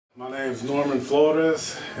name's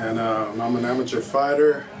Flores, and I'm an amateur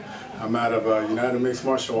fighter. I'm out of United Mixed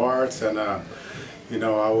Martial Arts, and you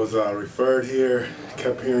know, I was referred here,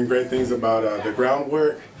 kept hearing great things about the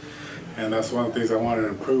groundwork, and that's one of the things I wanted to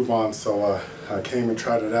improve on, so I came and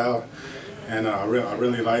tried it out, and I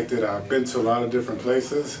really liked it. I've been to a lot of different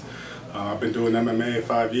places. I've been doing MMA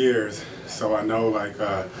 5 years, so I know like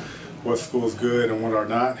what school's good and what are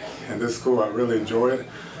not, and this school I really enjoyed.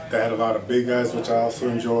 They had a lot of big guys, which I also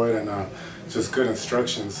enjoyed, and just good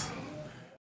instructions.